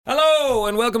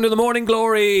and welcome to the Morning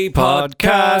Glory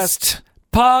podcast.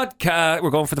 We're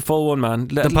going for the full one, man.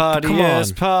 The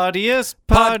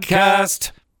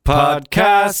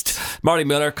podcast. Marty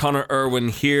Miller, Conor Irwin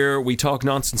here. We talk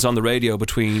nonsense on the radio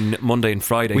between Monday and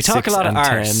Friday. We talk a lot of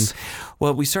arse.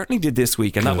 Well, we certainly did this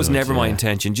week, and that was never my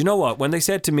intention. Do you know what? When they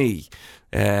said to me,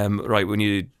 right, when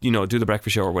you do the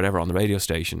breakfast show or whatever on the radio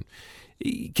station,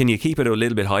 can you keep it a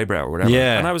little bit highbrow or whatever?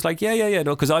 Yeah. And I was like, yeah,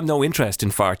 no, because I've no interest in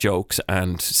fart jokes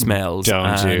and smells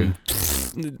and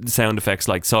sound effects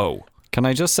like so. Can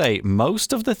I just say,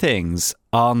 most of the things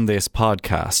on this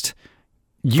podcast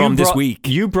this week,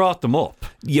 you brought them up.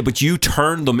 Yeah, but you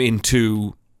turned them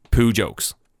into poo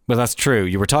jokes. Well, that's true.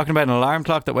 You were talking about an alarm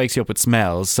clock that wakes you up with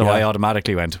smells, so I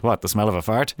automatically went, what, the smell of a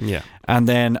fart? Yeah. And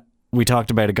then we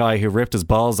talked about a guy who ripped his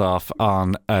balls off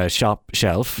on a shop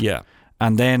shelf. Yeah.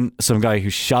 And then some guy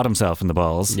who shot himself in the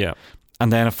balls. Yeah.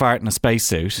 And then a fart in a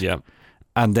spacesuit. Yeah.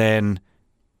 And then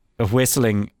a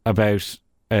whistling about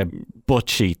a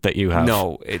butt sheet that you have.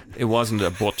 No, it wasn't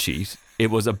a butt sheet. It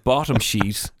was a bottom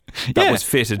sheet that was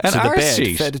fitted to the bed,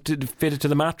 sheet. fitted to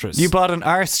the mattress. You bought an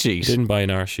arse sheet. I didn't buy an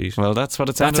arse sheet. Well, that's what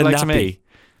it sounded like to me.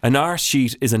 An arse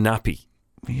sheet is a nappy.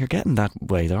 You're getting that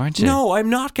way though, aren't you? No, I'm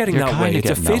not getting that way.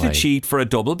 It's a fitted sheet for a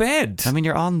double bed. I mean,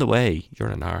 you're on the way. You're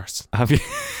an arse. Have you?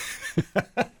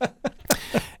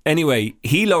 Anyway,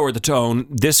 he lowered the tone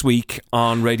this week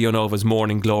on Radio Nova's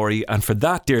Morning Glory, and for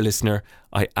that, dear listener,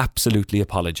 I absolutely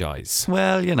apologise.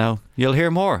 Well, you'll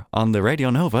hear more on the Radio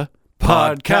Nova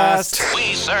podcast.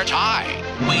 We search high,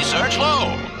 we search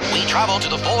low, we travel to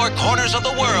the four corners of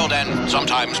the world and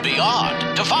sometimes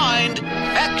beyond to find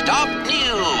Fecked Up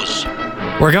News.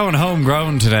 We're going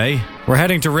homegrown today. We're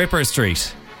heading to Ripper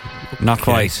Street. Not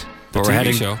quite, but we're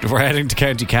heading to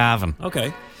County Cavan.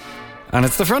 Okay. And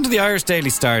it's the front of the Irish Daily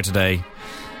Star today.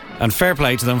 And fair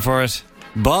play to them for it.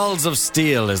 Balls of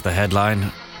Steel is the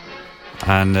headline.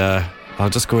 And I'll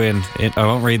just go in. I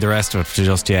won't read the rest of it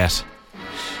just yet.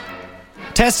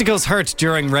 Testicles hurt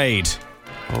during raid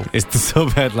is the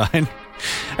sub-headline.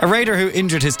 A raider who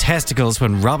injured his testicles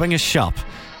when robbing a shop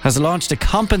has launched a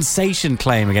compensation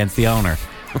claim against the owner.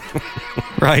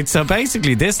 Right, so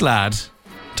basically this lad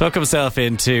took himself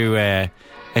into a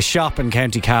shop in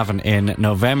County Cavan in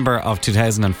November of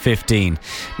 2015.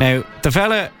 Now, the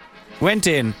fella went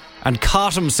in and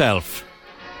caught himself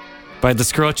by the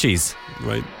scrutchies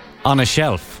on a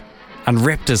shelf and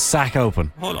ripped his sack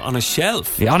open. Hold on, a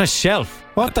shelf? Yeah, on a shelf.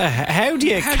 What the How do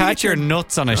you catch your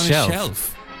nuts on a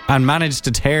shelf and manage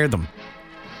to tear them?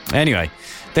 Anyway,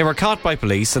 they were caught by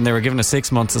police and they were given a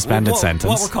 6-month suspended sentence.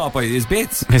 What were caught by? His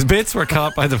bits? His bits were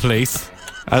caught by the police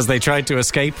as they tried to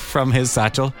escape from his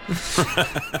satchel.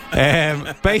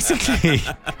 Basically,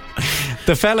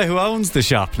 the fella who owns the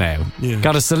shop now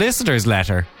got a solicitor's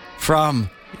letter from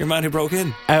your man who broke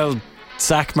in, El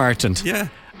Sack Merchant. Yeah.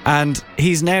 And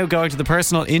he's now going to the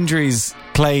Personal Injuries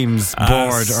Claims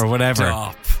Board or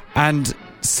whatever and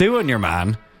suing your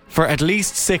man for at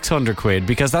least 600 quid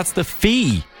because that's the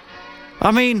fee.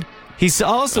 I mean, he's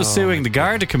also suing the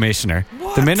Garda Commissioner,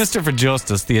 the Minister for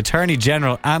Justice, the Attorney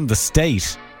General and the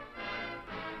state.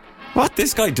 What?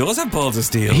 This guy does have balls of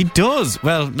steel. He does.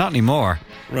 Well, not anymore.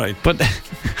 Right. But,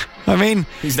 I mean,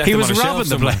 he was robbing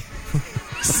the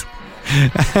place.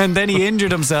 And then he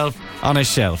injured himself on a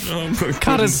shelf.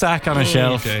 Caught his sack on a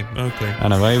shelf. Okay.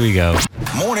 And away we go.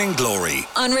 Morning Glory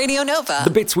on Radio Nova. The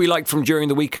bits we liked from during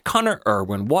the week. Conor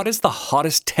Irwin, what is the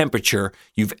hottest temperature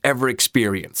you've ever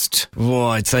experienced? Oh,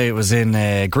 I'd say it was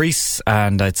in Greece,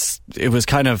 and it was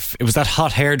that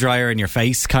hot hairdryer in your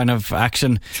face kind of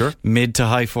action. Sure. Mid to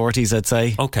high 40s, I'd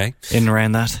say. Okay. In and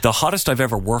around that. The hottest I've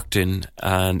ever worked in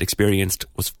and experienced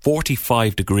was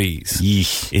 45 degrees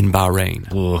Yeesh. In Bahrain.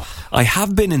 Oh. I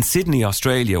have been in Sydney,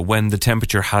 Australia, when the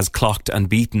temperature has clocked and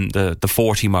beaten the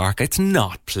 40 mark. It's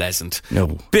not pleasant.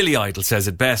 No. Billy Idol says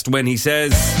it best when he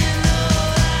says...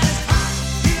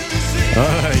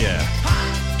 Oh, yeah.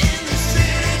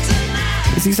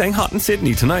 Is he saying hot in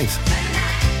Sydney tonight?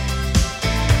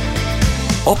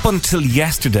 Up until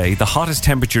yesterday, the hottest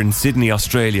temperature in Sydney,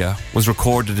 Australia was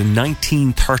recorded in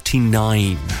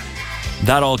 1939.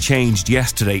 That all changed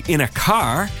yesterday. In a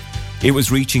car, it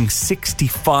was reaching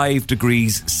 65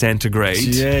 degrees centigrade.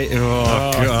 Yeah.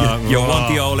 Oh, God. You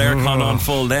want the old aircon on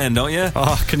full then, don't you?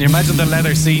 Oh, can you imagine the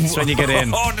leather seats when you get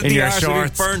in your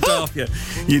shorts? Burnt off you.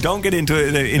 You don't get into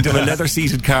a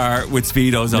leather-seated car with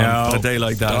Speedos on a day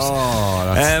like that.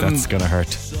 Oh, that's going to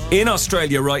hurt. In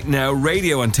Australia right now,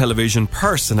 radio and television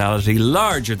personality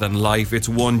larger than life. It's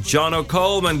one John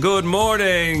O'Coleman. Good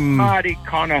morning. Marty,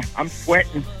 Conor, I'm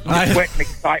sweating. I'm sweating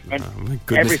excitement. Oh, my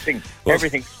goodness.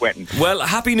 Everything's sweating. Well,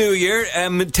 Happy New Year.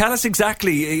 Tell us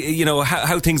exactly,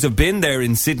 how things have been there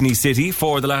in Sydney City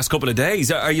for the last couple of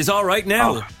days. Are you all right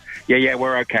now? Oh, yeah,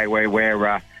 we're okay.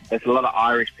 We're there's a lot of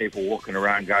Irish people walking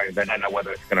around going, they don't know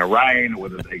whether it's going to rain,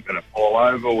 whether they're going to fall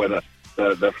over, whether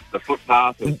the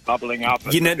footpath is bubbling up.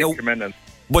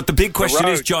 But the big question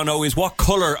is, Jono, is what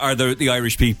colour are the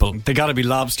Irish people? They got to be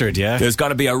lobstered, yeah? There's got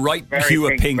to be a right hue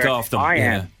of pink off them. I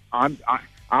am.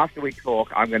 After we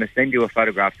talk, I'm going to send you a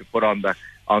photograph to put on the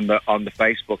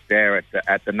Facebook there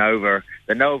at the Nova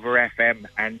FM,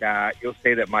 and you'll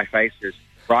see that my face is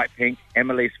bright pink.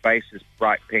 Emily's face is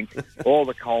bright pink. All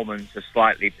the Colemans are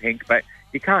slightly pink, but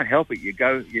you can't help it. You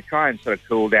try and sort of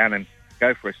cool down and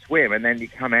go for a swim, and then you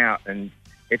come out, and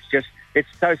it's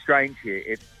so strange here.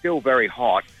 It's still very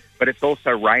hot, but it's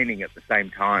also raining at the same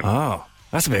time. Oh,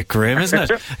 that's a bit grim,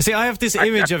 isn't it? See, I have this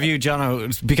image of you,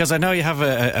 Jono, because I know you have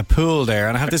a pool there,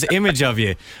 and I have this image of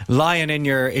you lying in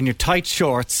your tight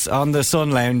shorts on the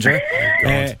sun lounger,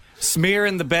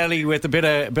 smearing the belly with a bit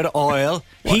of oil,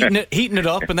 heating it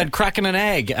up, and then cracking an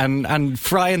egg and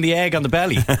frying the egg on the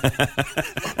belly.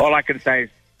 All I can say is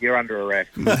you're under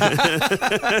arrest.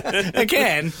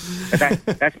 Again?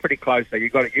 That's pretty close, though. You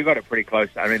got it pretty close.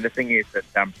 I mean, the thing is that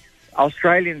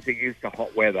Australians are used to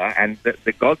hot weather, and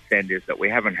the godsend is that we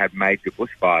haven't had major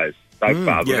bushfires so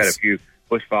far. We've had a few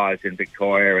bushfires in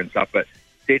Victoria and stuff, but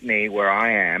Sydney, where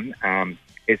I am,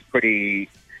 is pretty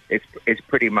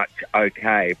much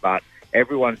okay. But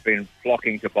everyone's been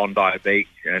flocking to Bondi Beach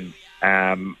and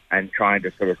trying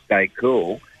to sort of stay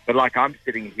cool. But like I'm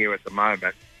sitting here at the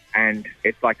moment, and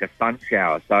it's like a sun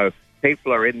shower. So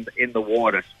people are in the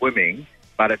water swimming,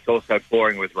 but it's also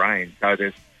pouring with rain. So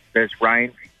there's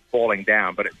rain falling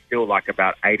down, but it's still like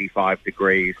about 85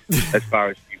 degrees as far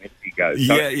as humidity goes.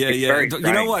 So yeah.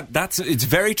 You know what? It's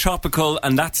very tropical,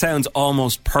 and that sounds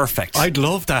almost perfect. I'd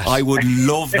love that. I would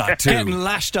love that too. Getting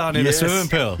lashed on in a swimming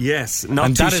pool. Yes, and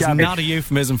that is not a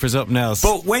euphemism for something else.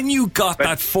 But when you got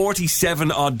that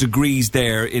 47 odd degrees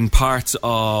there in parts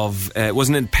of,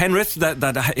 wasn't it Penrith that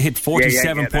hit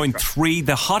 47.3, right.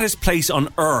 The hottest place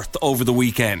on earth over the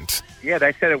weekend? Yeah,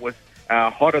 they said it was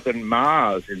hotter than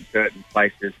Mars in certain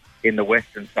places in the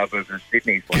western suburbs of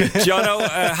Sydney. Jono,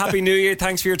 Happy New Year.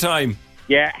 Thanks for your time.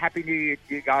 Yeah, Happy New Year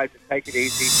to you guys. Take it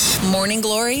easy. Morning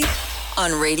Glory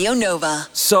on Radio Nova.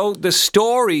 So the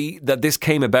story that this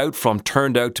came about from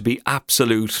turned out to be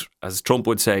absolute, as Trump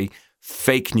would say,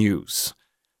 fake news.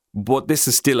 But this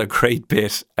is still a great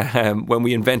bit when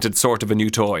we invented sort of a new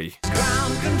toy.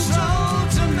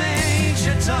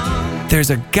 There's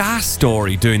a gas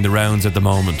story doing the rounds at the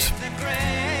moment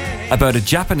about a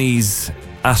Japanese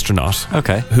astronaut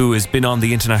who has been on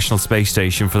the International Space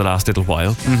Station for the last little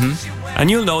while. Mm-hmm. And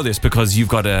you'll know this because you've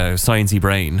got a sciencey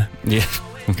brain. Yeah,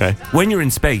 okay. When you're in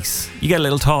space, you get a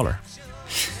little taller.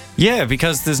 Yeah,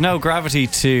 because there's no gravity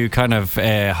to kind of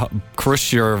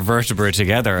crush your vertebrae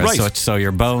together as such, so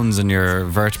your bones and your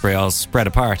vertebrae all spread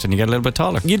apart and you get a little bit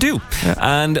taller. You do. Yeah.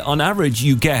 And on average,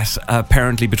 you get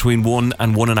apparently between 1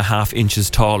 and 1.5 inches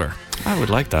taller. I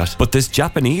would like that. But this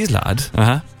Japanese lad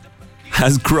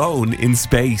has grown in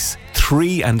space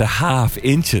 3.5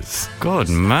 inches. Good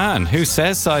man. Who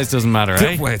says size doesn't matter,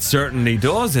 eh? Well, it certainly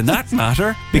does in that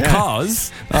matter.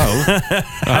 Because...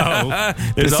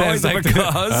 There's always a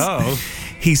because.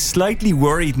 He's slightly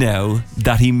worried now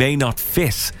that he may not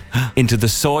fit into the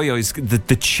Soyuz,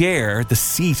 the chair, the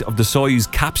seat of the Soyuz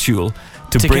capsule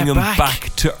to bring him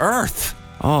back to Earth.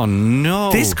 Oh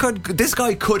no! This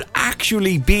guy could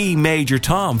actually be Major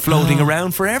Tom, floating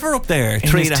around forever up there,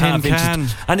 3.5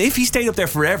 inches. And if he stayed up there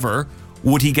forever,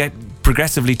 would he get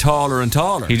progressively taller and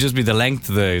taller? He'd just be the length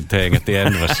of the thing at the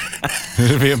end of it.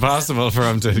 It'd be impossible for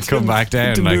him to come back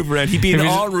down. To move around. He'd be in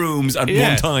all rooms at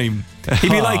one time.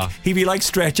 He'd be like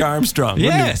Stretch Armstrong.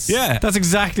 Yes, yeah, that's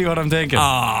exactly what I'm thinking.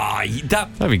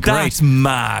 That'd be great. That's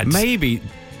mad. Maybe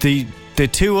the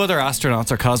two other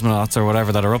astronauts or cosmonauts or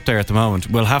whatever that are up there at the moment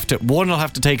one will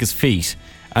have to take his feet,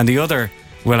 and the other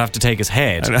will have to take his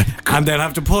head, and they'll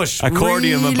have to push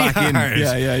accordion him back in.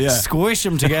 Yeah. Squish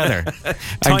him together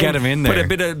and get him in there. Put a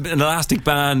bit of an elastic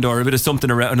band or a bit of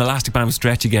something around. An elastic band with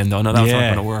stretch again, though. No, that's not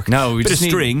going to work. No, we just a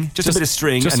bit of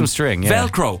string, just and some string. Yeah.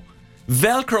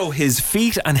 Velcro his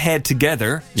feet and head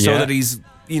together so that he's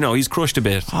crushed a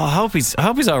bit. Oh, I hope he's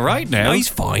all right now. No, he's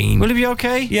fine. Will he be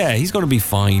okay? Yeah, he's going to be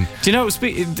fine. Do you know,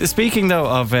 speaking though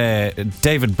of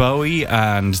David Bowie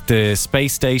and the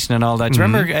space station and all that, do you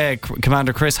remember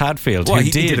Commander Chris Hadfield? Well,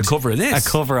 he did a cover of this. A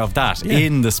cover of that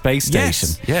in the space station.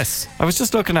 Yes. I was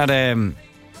just looking at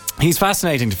He's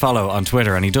fascinating to follow on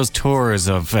Twitter, and he does tours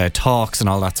of talks and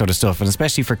all that sort of stuff, and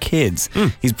especially for kids.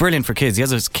 He's brilliant for kids. He has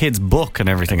his kids' book and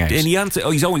everything out. And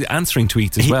he's always answering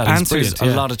tweets as well. He answers a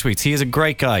lot of tweets. He is a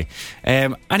great guy.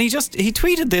 And he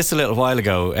tweeted this a little while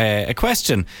ago, a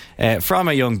question from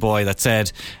a young boy that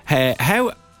said,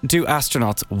 how do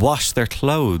astronauts wash their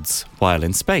clothes while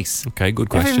in space? Okay, good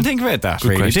question. Never even think about that, good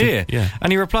really, question. do you? Yeah.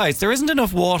 And he replies, there isn't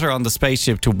enough water on the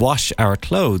spaceship to wash our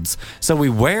clothes, so we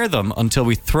wear them until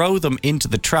we throw them into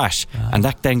the trash, and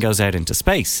that then goes out into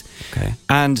space. Okay.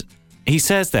 And he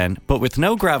says then, but with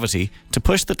no gravity to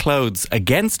push the clothes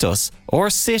against us or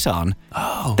sit on,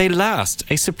 they last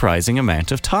a surprising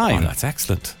amount of time. Oh, that's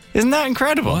excellent. Isn't that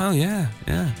incredible? Well, yeah.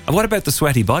 And what about the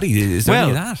sweaty body? Is there any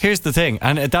of that? Here's the thing,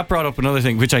 and that brought up another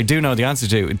thing, which I do know the answer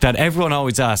to, that everyone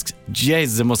always asks,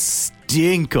 Jesus, it must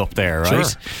stink up there, right?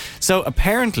 Sure. So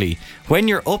apparently, when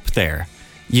you're up there,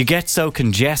 you get so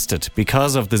congested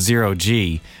because of the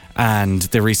 0G and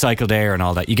the recycled air and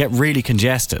all that. You get really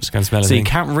congested. Can't smell a so thing. you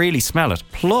can't really smell it.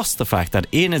 Plus the fact that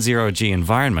in a 0G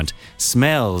environment,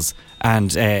 smells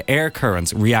and air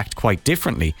currents react quite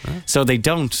differently. So they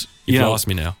don't... You've lost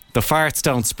me now. The farts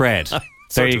don't spread.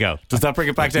 There you go. Does that bring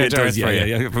it back down to earth for you?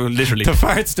 Yeah, literally. The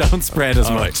farts don't spread as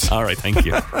much. All right, thank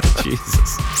you.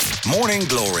 Jesus. Morning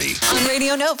Glory. On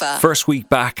Radio Nova. First week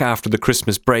back after the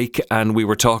Christmas break, and we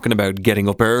were talking about getting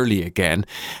up early again.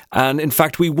 And in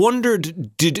fact, we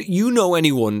wondered, did you know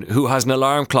anyone who has an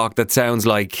alarm clock that sounds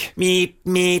like meep,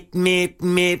 meep, meep,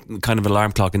 meep, kind of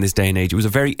alarm clock in this day and age? It was a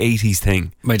very 80s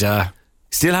thing. My dad.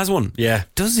 Still has one? Yeah.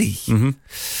 Does he? Mm-hmm.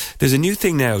 There's a new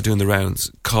thing now doing the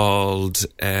rounds called,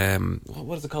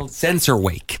 what is it called? Sensor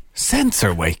Wake.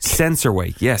 Sensor Wake? Sensor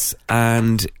Wake, yes.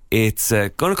 And it's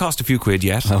going to cost a few quid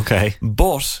yet. Okay.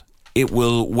 But it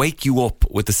will wake you up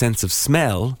with the sense of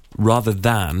smell rather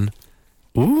than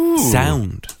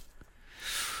sound.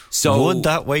 So would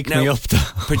that wake me up though?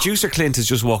 Producer Clint has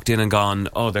just walked in and gone,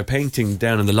 oh, they're painting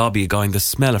down in the lobby, going, the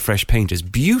smell of fresh paint is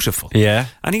beautiful. Yeah.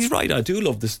 And he's right, I do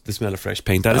love the smell of fresh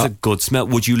paint. That is a good smell.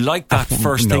 Would you like that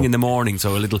first thing in the morning?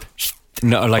 So a little...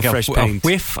 No, like fresh paint. A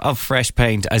whiff of fresh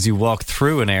paint as you walk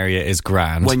through an area is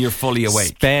grand. When you're fully awake.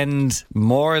 Spend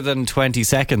more than 20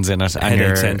 seconds in it and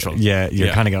you're central. Yeah,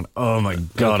 you're kind of going, oh my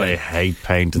God, I hate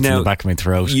paint. It's in the back of my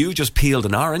throat. You just peeled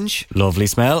an orange. Lovely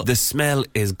smell. The smell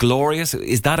is glorious.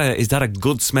 Is that a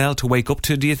good smell to wake up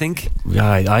to, do you think?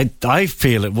 I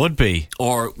feel it would be.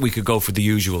 Or we could go for the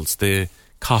usuals, the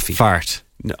coffee. Fart.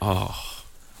 No, oh.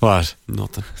 What?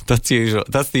 Nothing. That's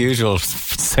the usual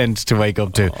scent to wake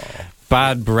up to.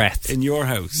 Bad breath. In your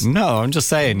house? No, I'm just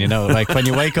saying, like when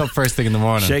you wake up first thing in the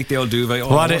morning. Shake the old duvet.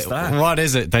 Oh, what's that? What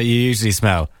is it that you usually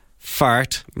smell?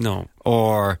 Fart? No.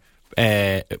 Or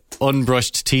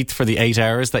unbrushed teeth for the 8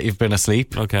 hours that you've been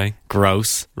asleep? Okay.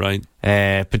 Gross. Right.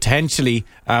 Potentially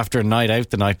after a night out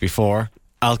the night before,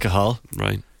 alcohol.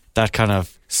 Right. That kind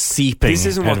of seeping out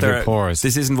of your pores.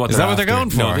 This isn't what is they're that what after. they're going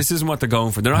for? No, this isn't what they're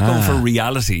going for. They're not going for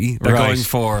reality. They're going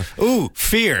for... Ooh,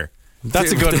 fear.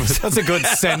 That's a good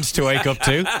scent to wake up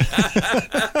to.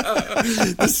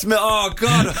 The smell. Oh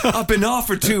God, I've been off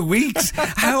for 2 weeks.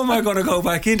 How am I going to go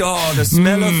back into? Oh, the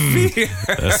smell of fear.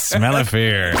 The smell of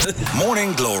fear.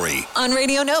 Morning Glory. On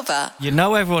Radio Nova. You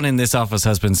know, everyone in this office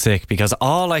has been sick because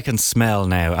all I can smell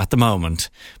now at the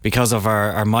moment, because of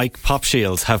our mic pop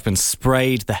shields, have been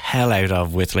sprayed the hell out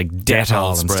of with like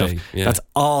Dettol and spray, stuff. yeah. That's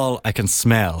all I can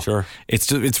smell. Sure.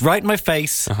 It's right in my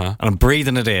face, and I'm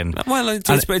breathing it in. Well,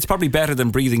 it's probably better than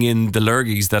breathing in the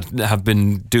lurgies that have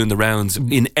been doing the rounds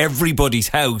in everybody's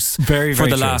house for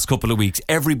the last couple of weeks.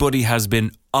 Everybody has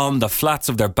been on the flats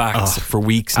of their backs for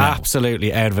weeks now.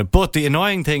 Absolutely out of it. But the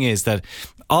annoying thing is that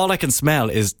all I can smell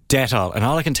is Dettol and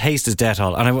all I can taste is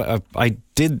Dettol. And I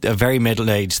did a very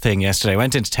middle-aged thing yesterday. I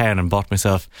went into town and bought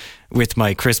myself, with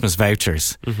my Christmas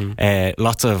vouchers,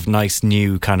 lots of nice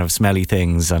new kind of smelly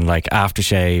things and like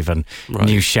aftershave and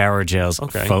new shower gels,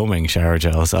 foaming shower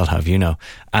gels, I'll have you know.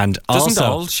 And doesn't also,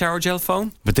 all shower gel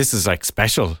foam? But this is like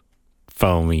special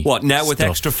foamy. What now with stuff.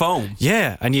 extra foam?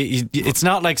 Yeah, and you it's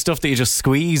not like stuff that you just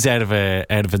squeeze out of a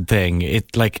thing.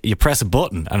 It like you press a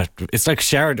button and it's like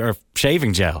shower or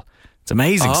shaving gel. It's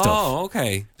amazing stuff. Oh,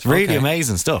 okay. It's really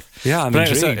amazing stuff. Yeah, I'm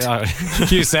intrigued.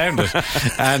 You sound it.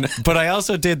 But I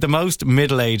also did the most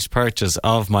middle-aged purchase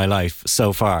of my life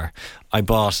so far. I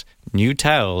bought new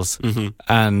towels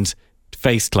and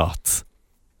face cloths.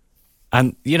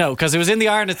 And, because it was in the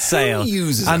Arnott sale. Who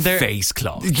uses and a face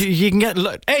cloth? You can get...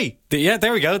 Hey,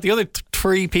 there we go. The other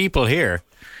 3 people here.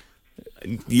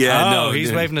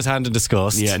 He's waving his hand in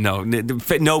disgust. Yeah, no,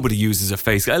 nobody uses a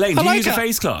face. Elaine, do you use a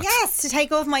face cloth? Yes, to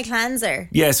take off my cleanser.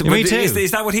 Yes, Me but too.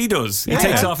 is that what he does? He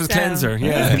takes off his cleanser.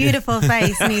 Yeah. His beautiful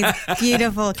face needs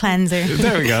beautiful cleanser.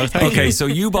 There we go. Okay, so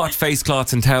you bought face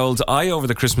cloths and towels. I, over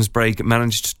the Christmas break,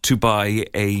 managed to buy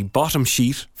a bottom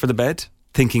sheet for the bed,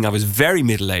 thinking I was very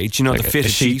middle-aged. You know, the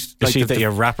fitted sheet. The sheet that you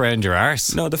wrap around your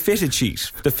arse? No, the fitted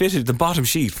sheet. The bottom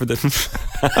sheet for the...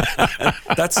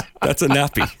 That's a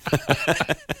nappy.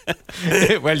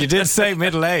 Well, you did say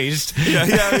middle-aged.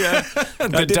 Yeah.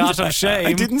 The dot of shame.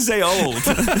 I didn't say old.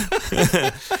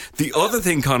 The other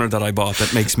thing, Conor, that I bought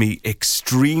that makes me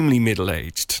extremely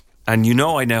middle-aged, and you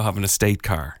know I now have an estate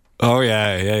car. Oh,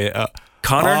 yeah.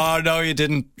 Conor? Oh, no, you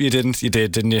didn't. You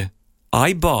did, didn't you?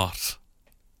 I bought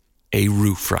a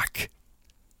roof rack.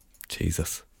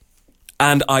 Jesus.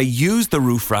 And I used the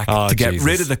roof rack to get Jesus.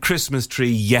 rid of the Christmas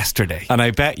tree yesterday. And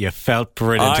I bet you felt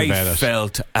brilliant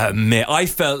about it. I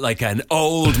felt like an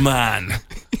old man.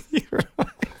 You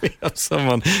remind me of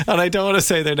someone, and I don't want to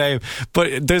say their name,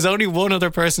 but there's only one other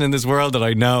person in this world that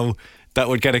I know that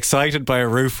would get excited by a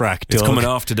roof rack. It's Doug. coming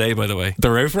off today, by the way.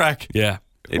 The roof rack? Yeah.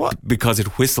 What? Because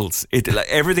it whistles.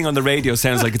 Everything on the radio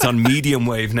sounds like it's on medium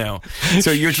wave now.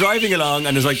 So you're driving along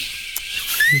and it's like...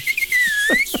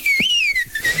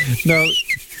 No.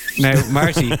 Now,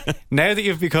 Marty, now that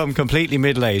you've become completely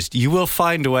middle-aged, you will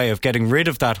find a way of getting rid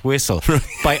of that whistle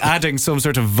by adding some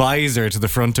sort of visor to the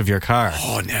front of your car.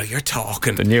 Oh, now you're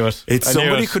talking. I knew it. If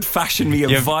somebody could fashion me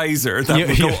a visor that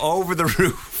would go over the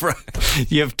roof.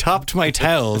 You've topped my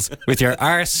towels with your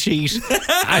arse sheet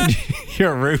and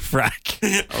your roof rack.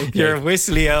 Okay. Your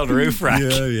whistly old roof rack.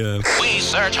 Yeah. We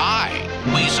search high,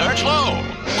 we search low,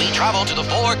 we travel to the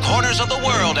four corners of the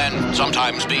world and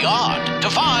sometimes beyond to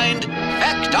find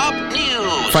Fecked Up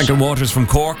News. Franklin Waters from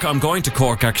Cork. I'm going to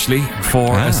Cork actually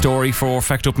for a story for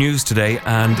Fecked Up News today,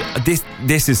 and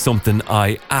this is something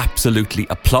I absolutely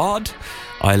applaud.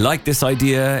 I like this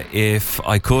idea. If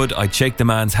I could, I'd shake the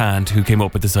man's hand who came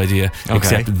up with this idea. Okay.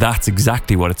 Except that's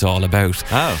exactly what it's all about.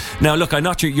 Oh. Now, look, I'm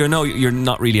not. You're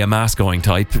not really a mass going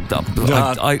type.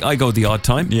 I go the odd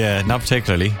time. Yeah, not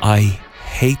particularly. I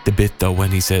hate the bit though when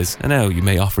he says, "And now you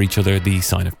may offer each other the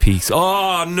sign of peace."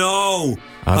 Oh no!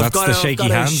 That's the shaky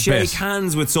hands shake bit.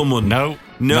 hands with someone. No,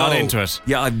 not into it.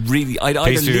 Yeah, I'd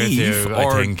either leave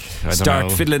or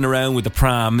start fiddling around with the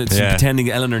pram, pretending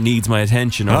Eleanor needs my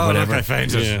attention or whatever. Look, I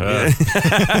found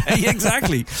it. Yeah,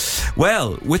 exactly.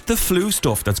 Well, with the flu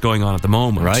stuff that's going on at the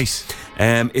moment, right?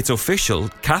 It's official.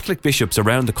 Catholic bishops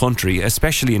around the country,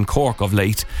 especially in Cork of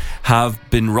late, have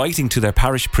been writing to their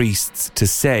parish priests to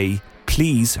say,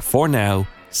 please, for now,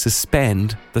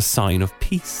 suspend the sign of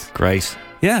peace. Great.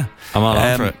 Yeah. I'm all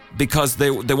on for it. Because they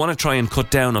want to try and cut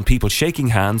down on people shaking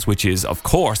hands, which is, of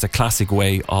course, a classic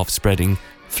way of spreading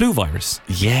flu virus.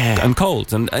 Yeah. And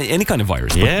colds and any kind of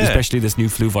virus. But especially this new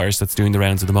flu virus that's doing the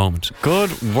rounds at the moment. Good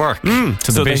work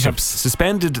to the bishops.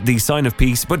 Suspended the sign of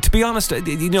peace. But to be honest,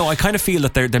 I kind of feel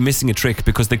that they're missing a trick,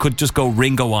 because they could just go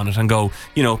Ringo on it and go,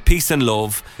 peace and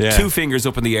love, 2 fingers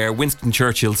up in the air, Winston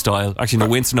Churchill style. Actually, no,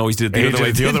 Winston always did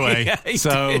it the other way. Yeah,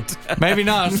 so maybe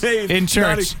not in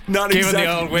church. Not given exactly,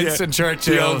 the old Winston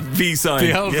Churchill. The old V sign.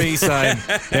 The old V sign.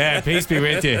 Yeah, peace be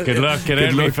with you. Good luck. Get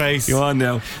out of my face. Go on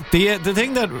now. The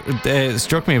thing that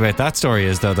struck me about that story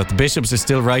is, though, that the bishops are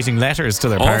still writing letters to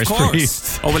their parish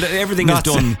priests. Oh, well, everything is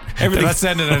done. They're not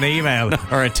sending an email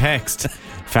or a text.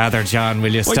 Father John,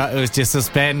 will you just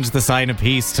suspend the sign of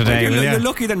peace today? You're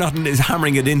lucky they're not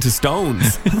hammering it into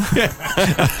stones.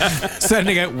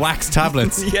 Sending out wax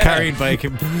tablets carried by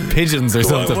pigeons or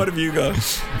something. What have you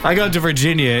got? I got to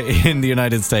Virginia in the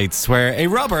United States, where a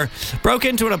robber broke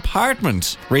into an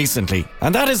apartment recently.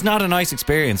 And that is not a nice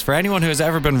experience for anyone who has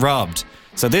ever been robbed.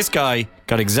 So this guy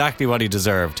got exactly what he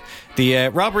deserved. The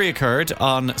robbery occurred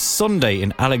on Sunday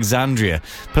in Alexandria.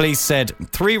 Police said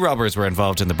 3 robbers were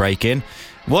involved in the break-in.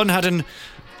 One had an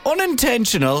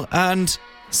unintentional and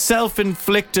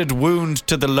self-inflicted wound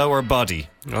to the lower body.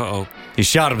 Uh-oh. He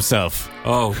shot himself.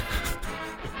 Oh.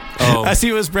 As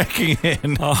he was breaking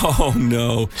in. Oh,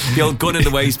 no. The old gun in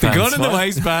the waistband. The gun in the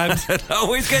waistband.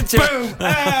 Always gets you. Boom!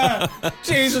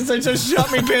 Jesus, they just shot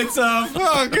me bits off.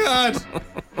 Oh, God.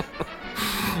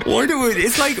 Why do it?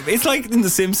 It's like in The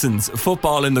Simpsons,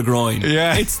 football in the groin.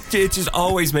 Yeah. It just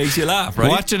always makes you laugh, right?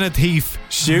 Watching a thief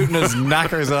shooting his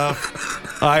knackers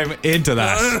off. I'm into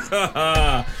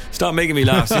that. Stop making me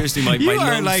laugh. Seriously, my you are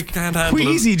lungs like can't handle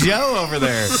Queasy Joe over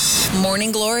there.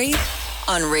 Morning Glory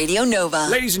on Radio Nova.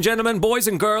 Ladies and gentlemen, boys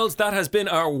and girls, that has been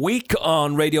our week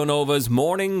on Radio Nova's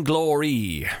Morning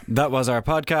Glory. That was our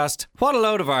podcast. What a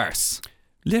load of arse.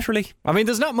 Literally. I mean,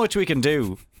 there's not much we can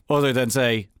do other than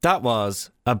say that was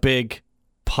a big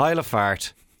pile of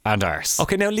fart and arse.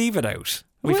 Okay, now leave it out.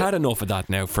 We've had enough of that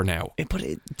now for now. But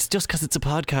it's just because it's a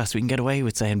podcast we can get away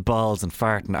with saying balls and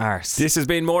fart and arse. This has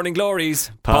been Morning Glories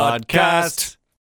Podcast.